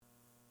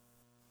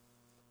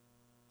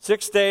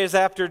6 days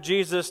after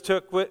Jesus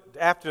took with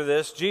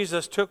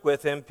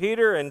him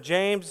Peter and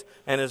James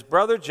and his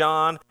brother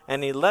John,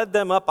 and he led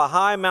them up a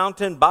high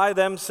mountain by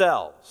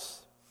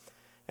themselves.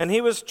 And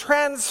he was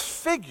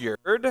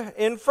transfigured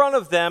in front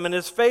of them, and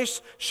his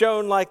face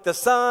shone like the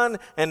sun,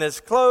 and his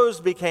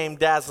clothes became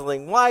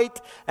dazzling white.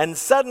 And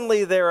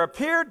suddenly there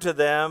appeared to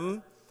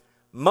them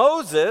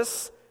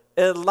Moses,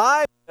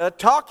 Elijah,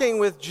 talking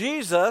with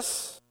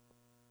Jesus.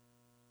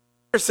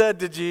 Peter said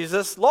to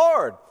Jesus,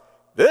 "Lord,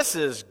 this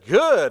is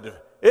good.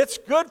 It's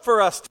good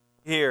for us to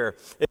be here.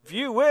 If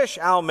you wish,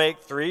 I'll make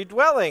 3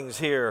 dwellings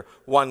here.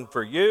 One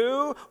for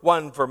you,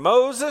 one for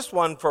Moses,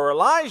 one for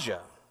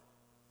Elijah."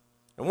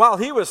 And while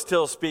he was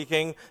still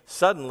speaking,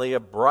 suddenly a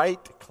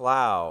bright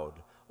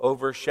cloud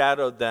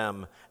overshadowed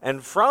them.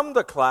 And from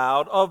the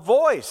cloud a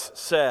voice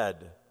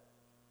said,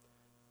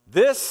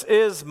 "This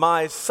is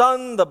my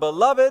Son, the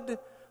beloved.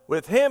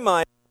 With him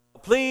I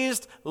am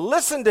pleased.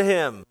 Listen to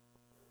him."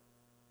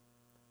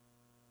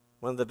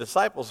 When the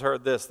disciples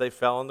heard this, they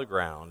fell on the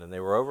ground, and they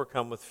were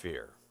overcome with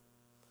fear.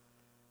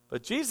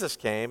 But Jesus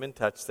came and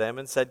touched them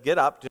and said, "Get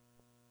up, do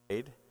not be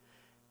afraid."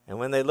 And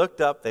when they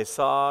looked up, they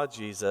saw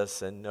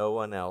Jesus and no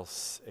one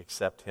else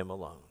except him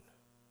alone.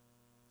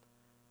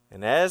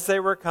 And as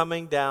they were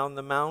coming down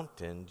the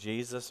mountain,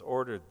 Jesus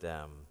ordered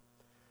them,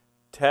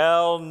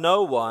 "Tell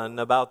no one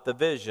about the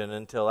vision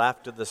until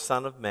after the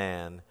Son of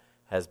Man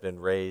has been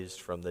raised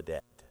from the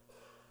dead."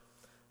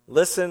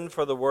 Listen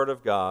for the word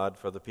of God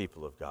for the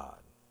people of God.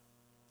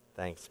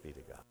 Thanks be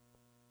to God.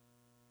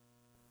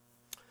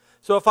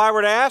 So if I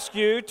were to ask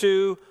you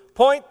to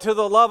point to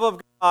the love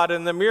of God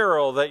in the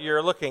mural that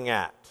you're looking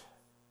at,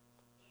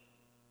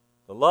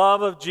 the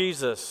love of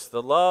Jesus,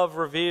 the love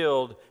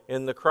revealed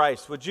in the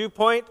Christ, would you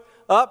point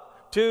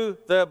up to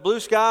the blue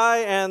sky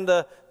and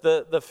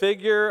the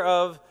figure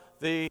of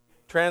the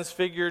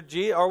transfigured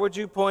Jesus, or would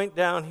you point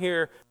down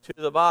here to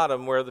the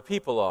bottom where the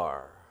people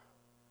are?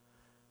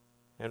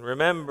 And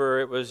remember,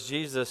 it was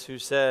Jesus who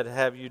said,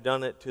 "Have you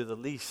done it to the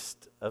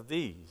least of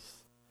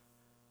these?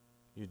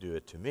 You do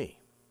it to me."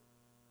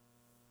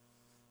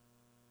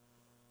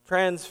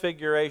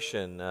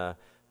 Transfiguration,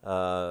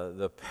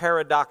 the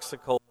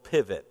paradoxical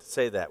pivot.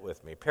 Say that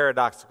with me.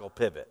 Paradoxical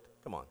pivot.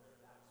 Come on.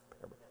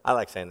 I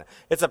like saying that.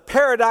 It's a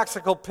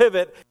paradoxical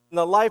pivot in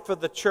the life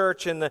of the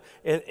church,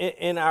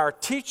 in our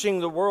teaching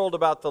the world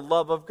about the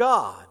love of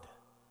God,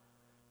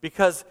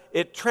 because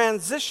it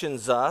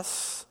transitions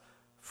us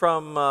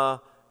from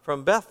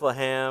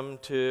Bethlehem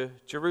to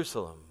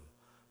Jerusalem,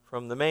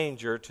 from the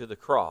manger to the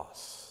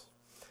cross.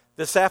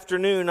 This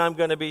afternoon, I'm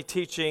going to be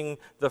teaching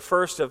the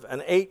first of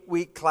an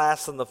 8-week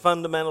class on the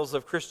fundamentals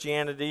of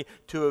Christianity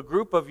to a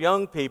group of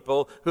young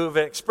people who have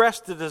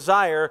expressed a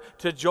desire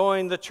to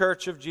join the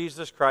Church of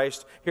Jesus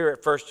Christ here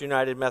at First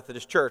United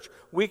Methodist Church.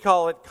 We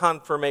call it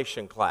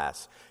confirmation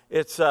class.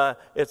 It's a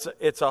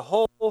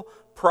whole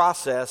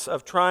process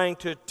of trying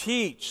to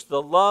teach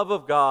the love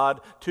of God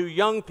to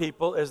young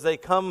people as they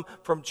come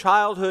from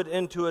childhood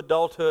into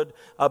adulthood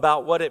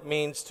about what it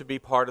means to be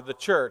part of the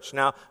church.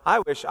 Now, I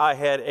wish I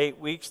had 8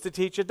 weeks to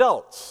teach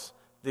adults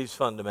these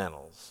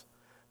fundamentals,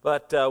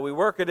 but we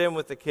work it in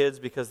with the kids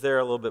because they're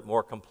a little bit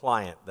more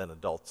compliant than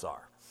adults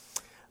are.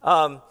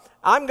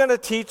 I'm going to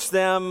teach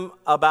them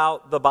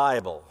about the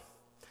Bible.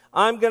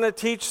 I'm going to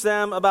teach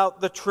them about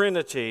the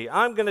Trinity.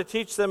 I'm going to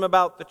teach them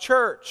about the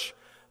church.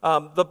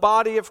 The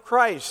body of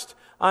Christ.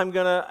 I'm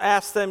going to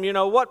ask them,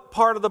 what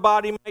part of the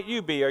body might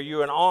you be? Are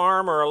you an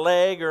arm or a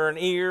leg or an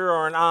ear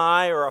or an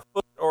eye or a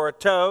foot or a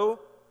toe?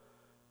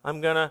 I'm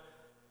going to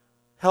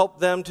help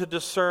them to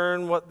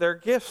discern what their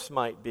gifts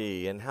might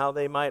be and how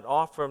they might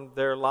offer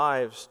their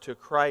lives to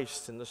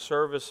Christ in the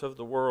service of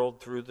the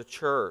world through the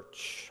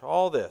church.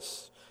 All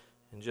this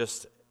in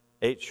just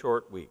 8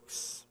 short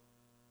weeks.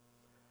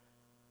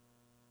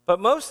 But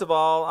most of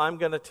all, I'm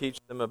going to teach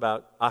them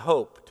I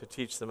hope to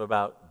teach them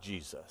about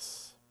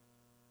Jesus.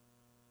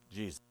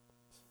 Jesus.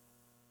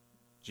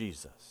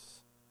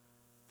 Jesus.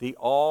 The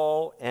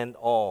all and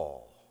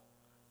all.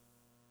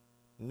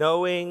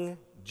 Knowing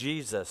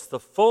Jesus,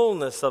 the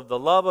fullness of the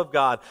love of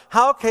God.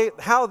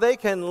 How they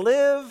can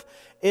live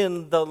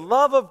in the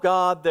love of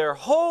God their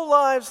whole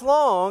lives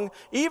long,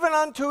 even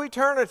unto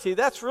eternity.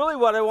 That's really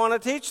what I want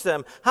to teach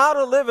them. How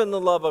to live in the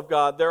love of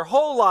God their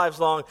whole lives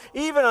long,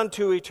 even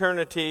unto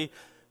eternity,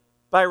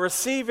 by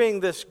receiving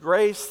this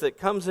grace that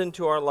comes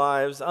into our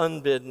lives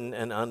unbidden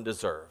and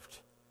undeserved.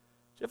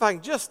 If I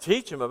can just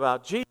teach them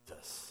about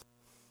Jesus.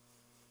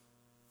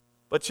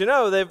 But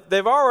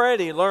they've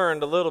already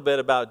learned a little bit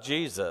about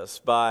Jesus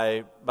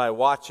by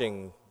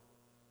watching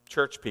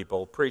church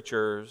people,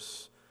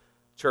 preachers,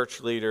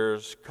 church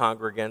leaders,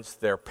 congregants,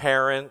 their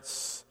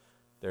parents,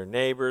 their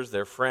neighbors,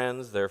 their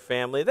friends, their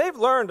family. They've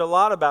learned a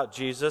lot about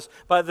Jesus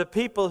by the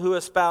people who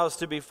espouse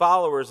to be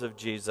followers of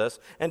Jesus,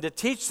 and to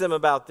teach them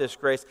about this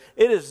grace.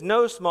 It is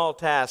no small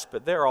task,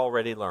 but they're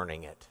already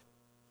learning it.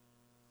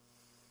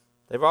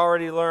 They've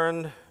already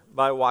learned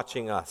by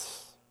watching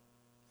us.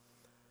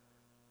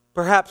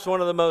 Perhaps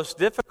one of the most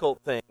difficult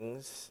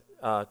things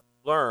to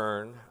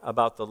learn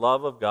about the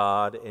love of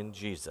God in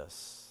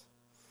Jesus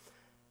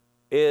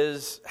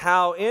is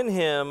how in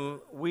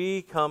him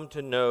we come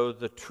to know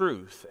the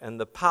truth and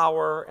the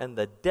power and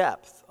the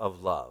depth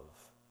of love.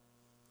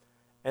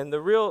 And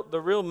the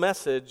real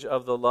message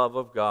of the love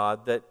of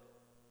God, that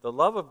the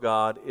love of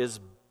God is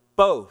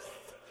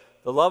both.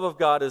 The love of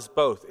God is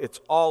both.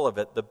 It's all of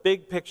it, the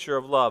big picture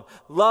of love.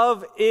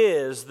 Love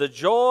is the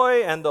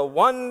joy and the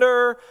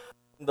wonder,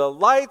 the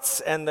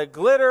lights and the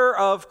glitter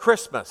of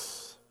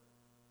Christmas.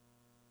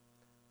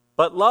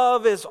 But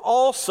love is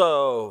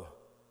also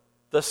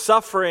the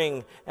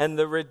suffering and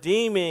the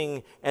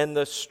redeeming and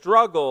the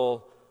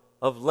struggle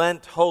of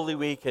Lent, Holy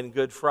Week, and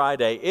Good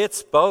Friday.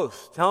 It's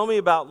both. Tell me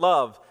about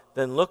love,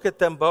 then look at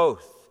them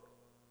both.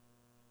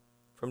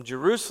 From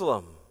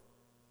Jerusalem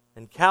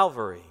and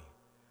Calvary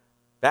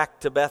back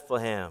to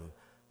Bethlehem,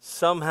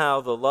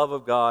 somehow the love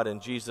of God in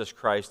Jesus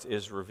Christ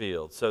is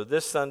revealed. So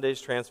this Sunday's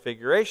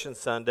Transfiguration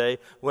Sunday,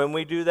 when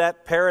we do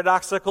that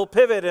paradoxical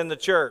pivot in the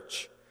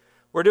church,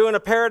 we're doing a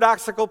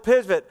paradoxical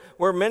pivot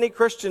where many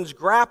Christians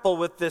grapple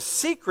with this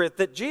secret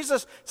that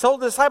Jesus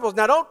told the disciples.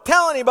 Now, don't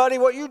tell anybody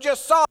what you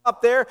just saw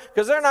up there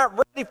because they're not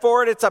ready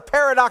for it. It's a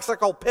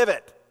paradoxical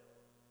pivot.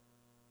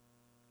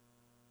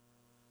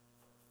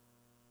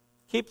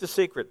 Keep the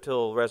secret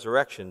till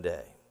Resurrection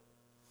Day.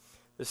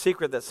 The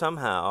secret that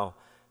somehow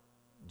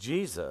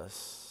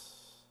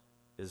Jesus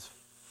is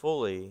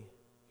fully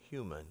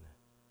human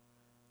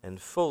and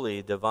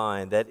fully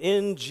divine, that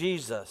in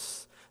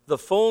Jesus the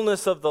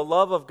fullness of the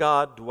love of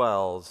God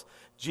dwells.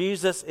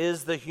 Jesus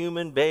is the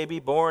human baby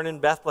born in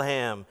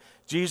Bethlehem.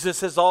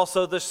 Jesus is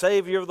also the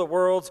Savior of the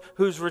worlds,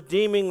 whose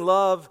redeeming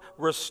love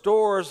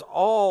restores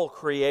all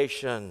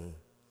creation.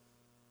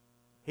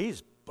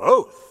 He's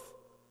both.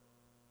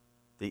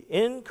 The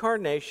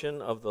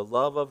incarnation of the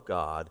love of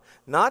God,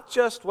 not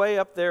just way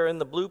up there in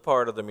the blue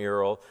part of the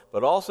mural,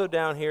 but also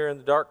down here in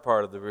the dark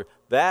part of the mural.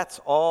 That's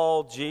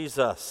all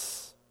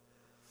Jesus.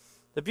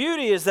 The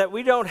beauty is that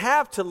we don't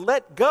have to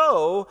let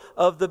go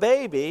of the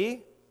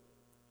baby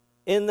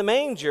in the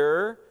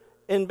manger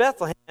in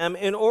Bethlehem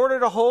in order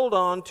to hold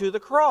on to the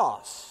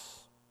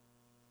cross.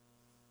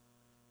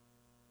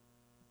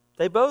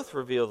 They both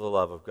reveal the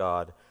love of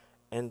God,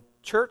 and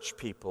church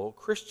people,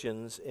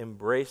 Christians,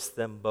 embrace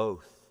them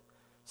both.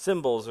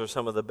 Symbols are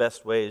some of the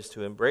best ways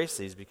to embrace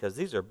these because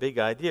these are big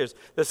ideas.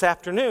 This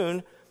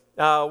afternoon,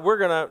 we're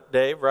going to,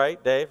 Dave,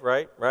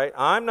 right?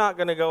 I'm not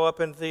going to go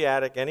up into the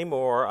attic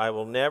anymore. I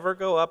will never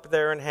go up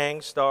there and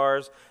hang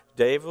stars.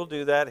 Dave will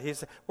do that.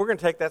 We're going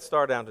to take that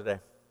star down today.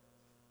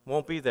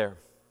 Won't be there.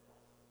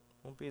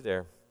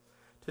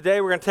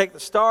 Today we're going to take the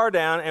star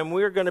down and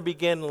we're going to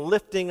begin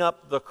lifting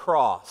up the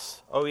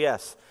cross. Oh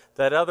yes,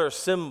 that other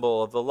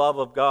symbol of the love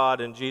of God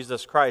in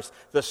Jesus Christ.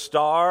 The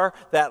star,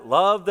 that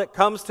love that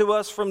comes to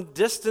us from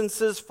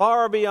distances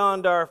far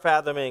beyond our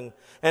fathoming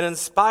and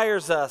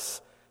inspires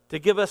us to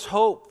give us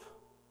hope.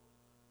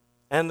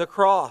 And the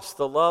cross,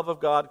 the love of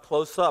God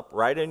close up,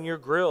 right in your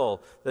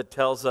grill, that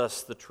tells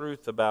us the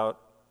truth about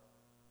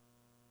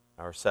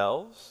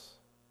ourselves,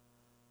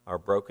 our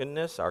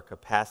brokenness, our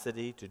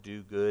capacity to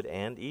do good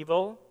and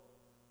evil,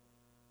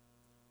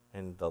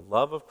 and the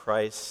love of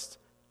Christ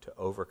to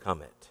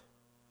overcome it.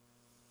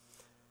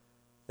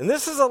 And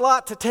this is a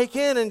lot to take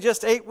in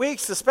just 8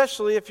 weeks,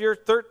 especially if you're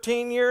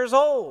 13 years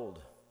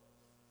old.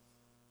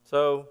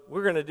 So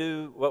we're going to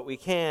do what we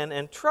can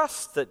and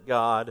trust that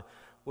God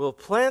will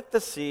plant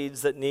the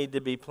seeds that need to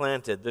be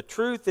planted. The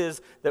truth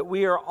is that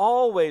we are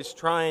always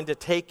trying to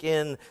take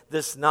in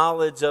this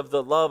knowledge of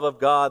the love of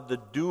God,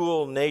 the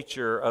dual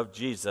nature of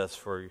Jesus,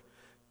 for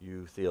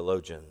you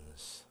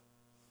theologians.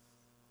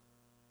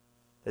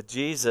 The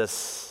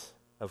Jesus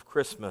of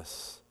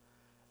Christmas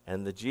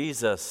and the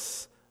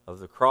Jesus of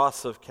the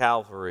cross of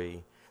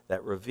Calvary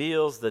that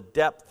reveals the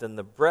depth and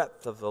the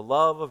breadth of the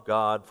love of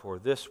God for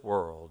this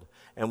world.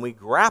 And we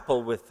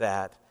grapple with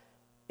that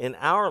in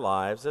our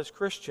lives as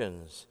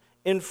Christians,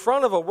 in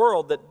front of a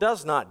world that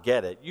does not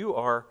get it. You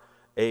are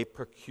a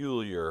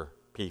peculiar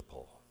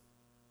people.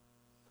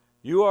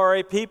 You are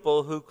a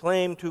people who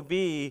claim to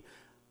be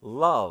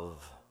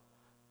love,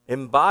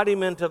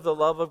 embodiment of the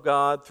love of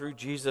God through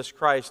Jesus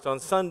Christ. On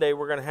Sunday,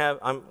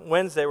 on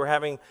Wednesday, we're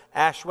having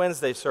Ash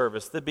Wednesday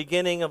service, the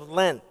beginning of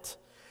Lent.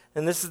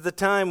 And this is the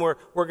time where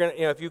we're going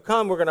to, if you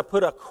come, we're going to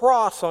put a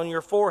cross on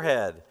your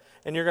forehead.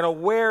 And you're going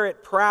to wear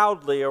it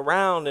proudly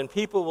around, and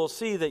people will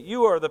see that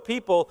you are the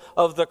people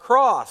of the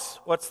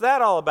cross. What's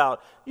that all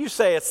about? You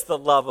say it's the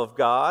love of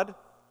God.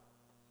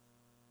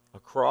 A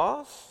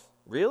cross?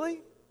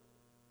 Really?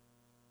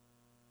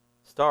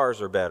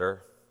 Stars are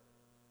better.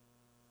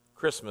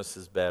 Christmas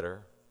is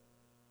better.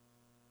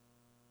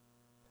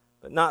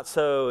 But not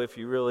so if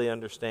you really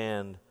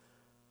understand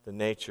the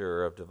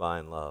nature of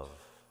divine love,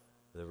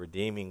 the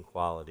redeeming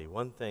quality.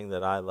 One thing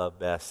that I love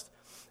best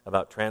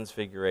about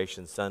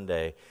Transfiguration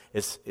Sunday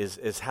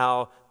is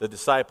how the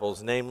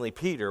disciples, namely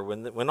Peter,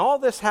 when all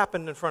this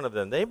happened in front of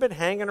them, they've been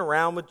hanging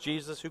around with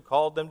Jesus who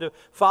called them to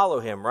follow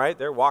him, right?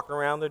 They're walking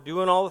around, they're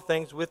doing all the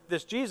things with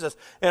this Jesus.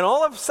 And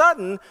all of a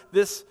sudden,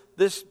 this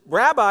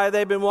rabbi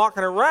they've been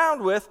walking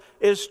around with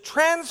is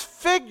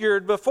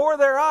transfigured before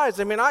their eyes.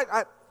 I mean,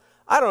 I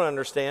don't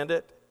understand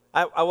it.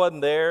 I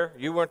wasn't there,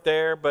 you weren't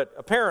there, but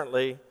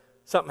apparently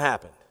something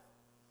happened.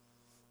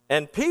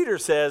 And Peter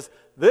says,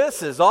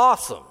 this is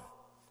awesome.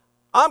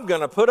 I'm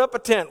going to put up a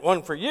tent,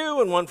 one for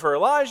you and one for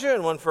Elijah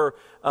and one for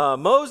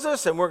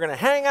Moses, and we're going to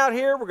hang out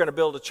here. We're going to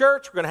build a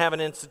church. We're going to have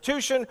an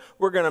institution.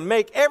 We're going to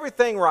make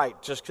everything right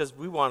just because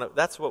we want to.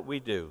 That's what we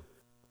do.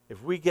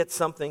 If we get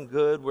something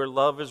good where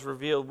love is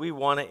revealed, we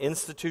want to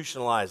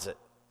institutionalize it.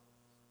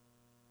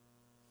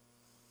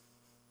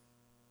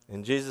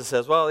 And Jesus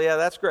says, well, yeah,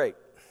 that's great.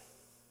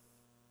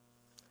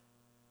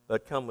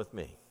 But come with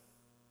me.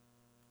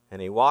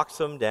 And he walks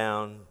them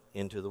down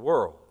into the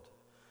world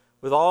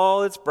with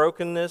all its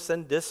brokenness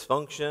and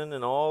dysfunction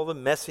and all the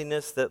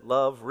messiness that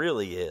love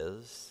really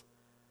is.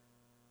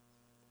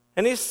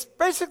 And he's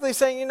basically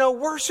saying,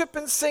 worship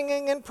and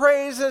singing and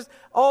praises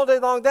all day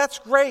long, that's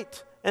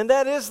great. And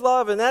that is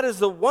love, and that is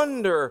the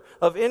wonder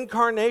of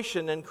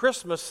incarnation and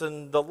Christmas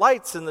and the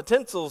lights and the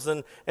tinsels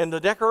and the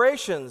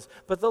decorations.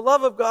 But the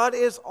love of God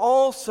is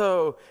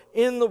also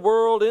in the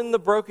world, in the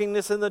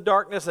brokenness, in the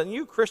darkness. And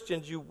you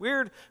Christians, you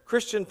weird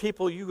Christian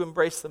people, you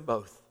embrace them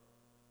both.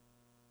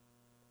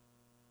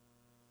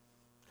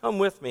 Come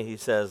with me, he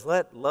says.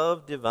 Let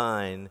love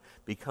divine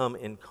become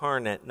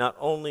incarnate, not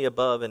only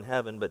above in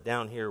heaven, but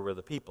down here where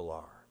the people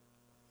are.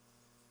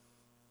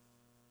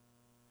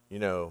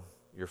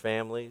 Your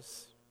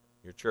families,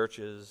 your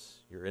churches,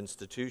 your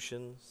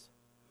institutions.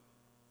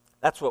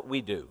 That's what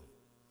we do.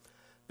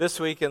 This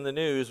week in the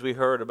news, we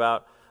heard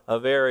about a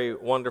very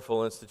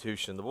wonderful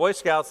institution, the Boy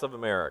Scouts of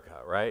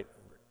America, right?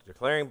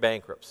 Declaring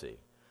bankruptcy.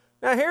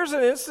 Now, here's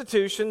an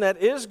institution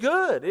that is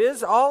good,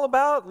 is all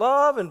about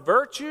love and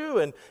virtue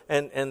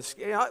and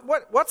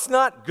what's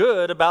not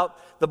good about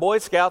the Boy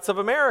Scouts of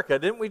America?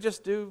 Didn't we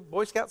just do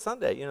Boy Scout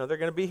Sunday? They're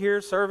going to be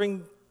here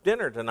serving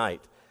dinner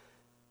tonight.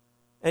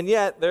 And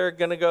yet, they're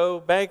going to go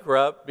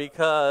bankrupt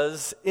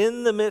because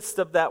in the midst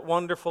of that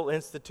wonderful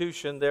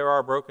institution, there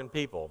are broken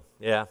people.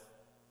 Yeah.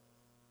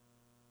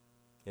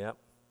 Yep.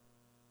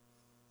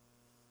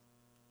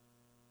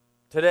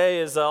 Today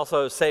is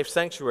also Safe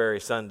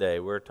Sanctuary Sunday.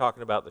 We're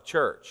talking about the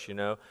church,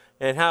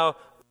 and how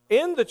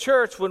in the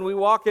church, when we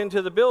walk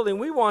into the building,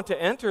 we want to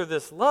enter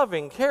this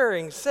loving,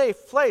 caring,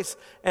 safe place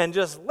and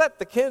just let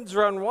the kids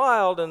run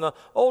wild, and the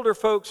older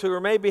folks who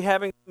are maybe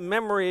having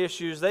memory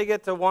issues, they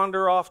get to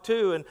wander off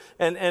too,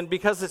 and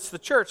because it's the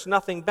church,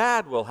 nothing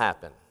bad will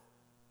happen.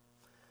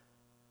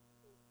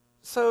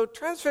 So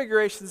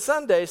Transfiguration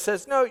Sunday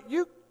says, no,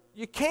 you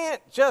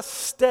can't just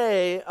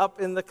stay up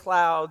in the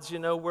clouds,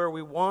 where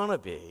we want to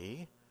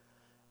be.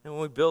 And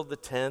when we build the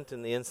tent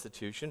and the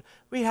institution,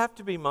 we have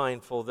to be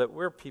mindful that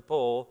we're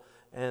people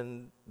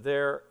and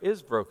there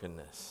is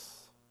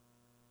brokenness.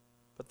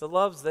 But the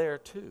love's there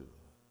too.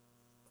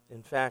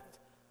 In fact,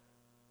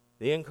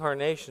 the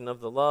incarnation of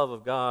the love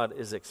of God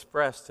is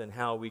expressed in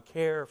how we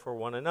care for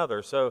one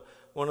another. So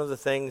one of the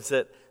things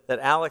that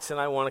Alex and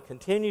I want to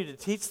continue to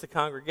teach the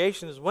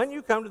congregation is when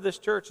you come to this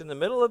church in the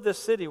middle of this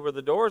city where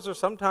the doors are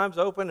sometimes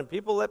open and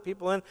people let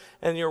people in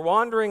and you're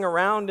wandering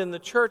around in the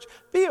church,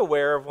 be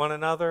aware of one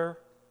another.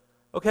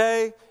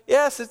 Okay?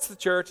 Yes, it's the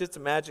church. It's a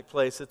magic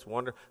place. It's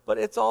wonder. But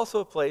it's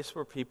also a place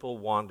where people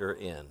wander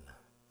in.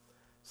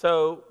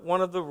 So one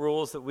of the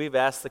rules that we've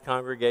asked the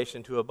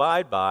congregation to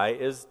abide by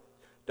is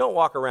don't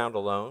walk around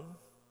alone.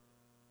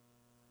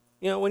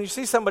 When you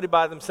see somebody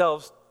by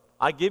themselves,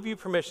 I give you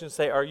permission to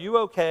say, are you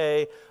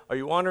okay? Are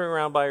you wandering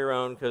around by your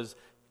own? Because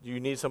you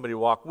need somebody to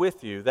walk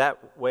with you.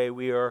 That way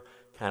we are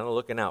kind of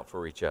looking out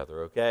for each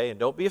other, okay? And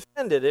don't be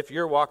offended if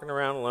you're walking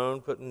around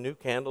alone, putting new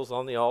candles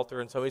on the altar,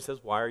 and somebody says,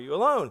 why are you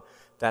alone?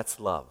 That's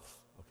love,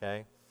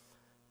 okay?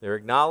 They're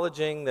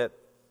acknowledging that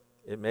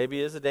it maybe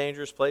is a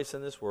dangerous place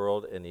in this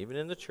world, and even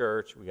in the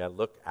church, we got to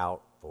look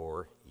out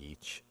for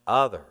each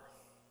other.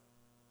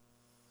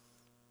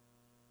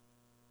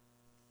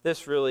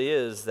 This really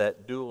is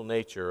that dual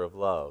nature of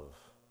love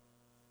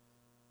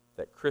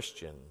that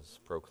Christians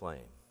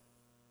proclaim.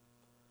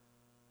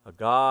 A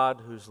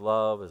God whose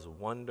love is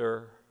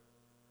wonder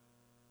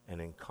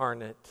and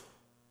incarnate.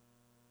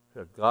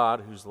 A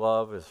God whose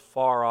love is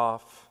far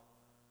off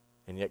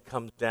and yet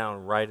comes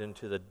down right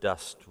into the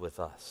dust with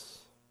us.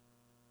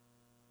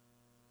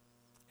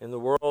 In the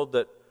world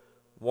that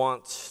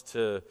wants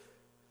to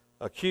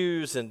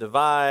accuse and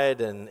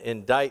divide and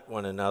indict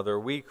one another,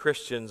 we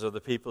Christians are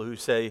the people who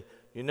say,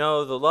 the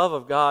love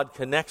of God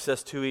connects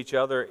us to each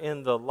other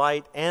in the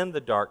light and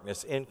the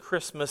darkness, in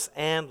Christmas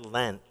and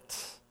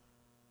Lent.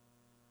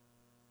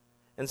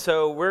 And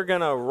so we're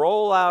going to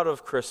roll out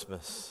of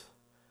Christmas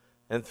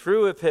and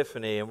through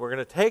Epiphany, and we're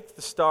going to take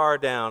the star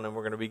down, and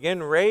we're going to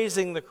begin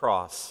raising the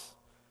cross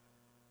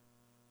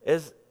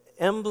as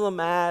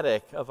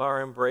emblematic of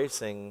our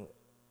embracing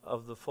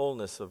of the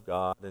fullness of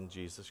God in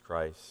Jesus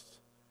Christ,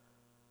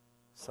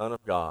 Son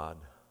of God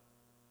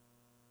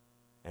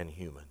and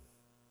human.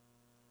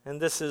 And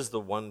this is the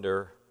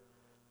wonder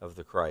of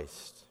the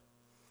Christ.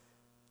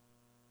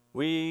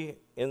 We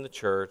in the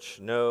church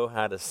know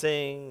how to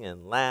sing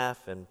and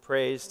laugh and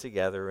praise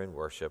together in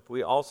worship.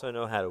 We also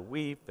know how to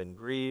weep and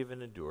grieve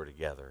and endure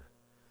together.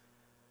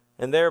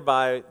 And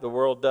thereby the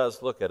world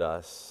does look at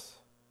us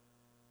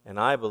And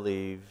I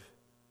believe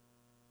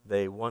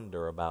they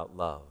wonder about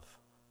love.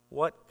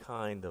 What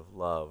kind of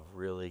love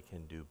really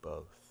can do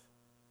both?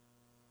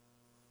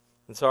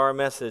 And so our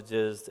message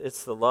is,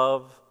 it's the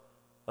love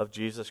of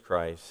Jesus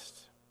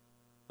Christ,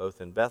 both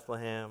in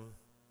Bethlehem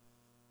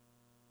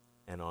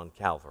and on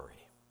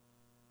Calvary.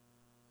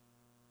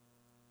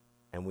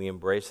 And we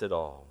embrace it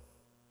all.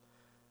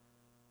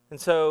 And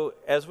so,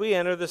 as we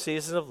enter the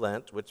season of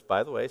Lent, which,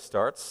 by the way,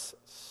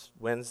 starts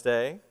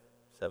Wednesday,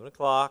 7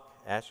 o'clock,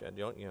 a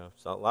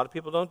lot of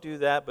people don't do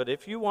that, but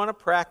if you want to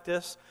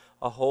practice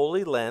a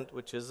Holy Lent,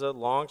 which is a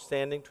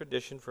long-standing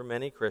tradition for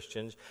many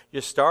Christians,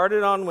 you start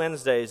it on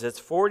Wednesdays. It's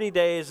 40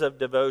 days of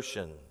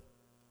devotion,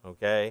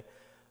 okay,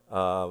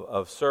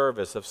 of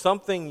service, of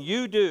something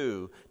you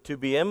do to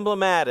be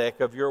emblematic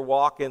of your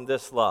walk in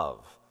this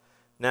love.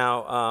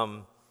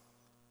 Now,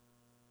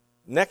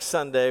 next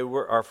Sunday,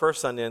 our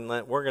first Sunday in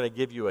Lent, we're going to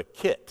give you a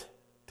kit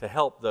to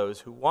help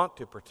those who want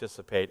to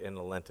participate in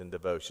the Lenten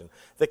devotion.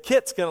 The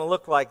kit's going to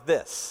look like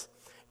this.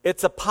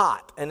 It's a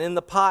pot, and in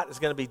the pot is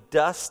going to be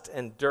dust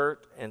and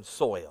dirt and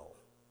soil,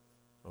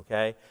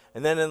 okay?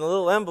 And then in the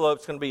little envelope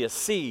is going to be a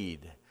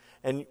seed.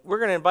 And we're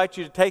going to invite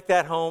you to take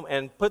that home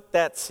and put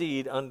that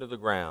seed under the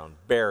ground,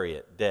 bury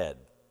it dead,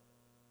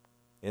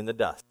 in the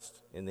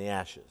dust, in the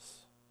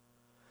ashes.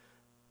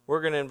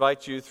 We're going to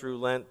invite you through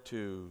Lent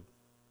to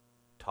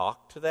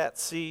talk to that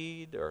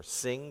seed, or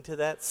sing to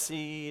that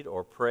seed,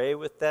 or pray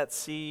with that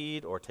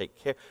seed, or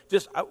take care.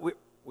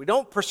 We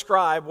don't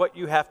prescribe what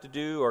you have to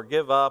do or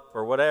give up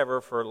or whatever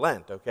for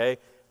Lent, okay?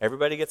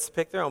 Everybody gets to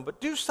pick their own.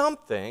 But do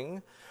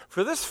something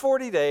for this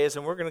 40 days,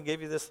 and we're going to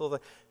give you this little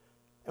thing.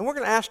 And we're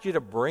going to ask you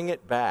to bring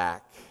it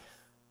back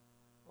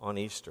on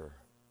Easter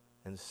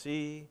and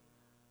see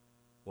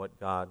what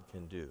God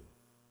can do.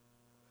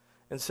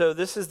 And so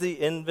this is the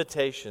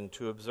invitation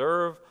to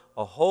observe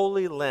a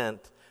holy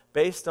Lent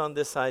based on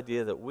this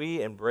idea that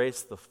we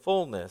embrace the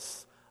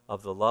fullness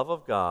of the love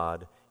of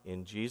God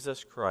in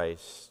Jesus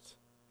Christ,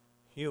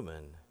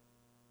 human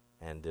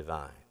and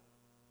divine.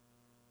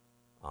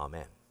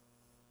 Amen.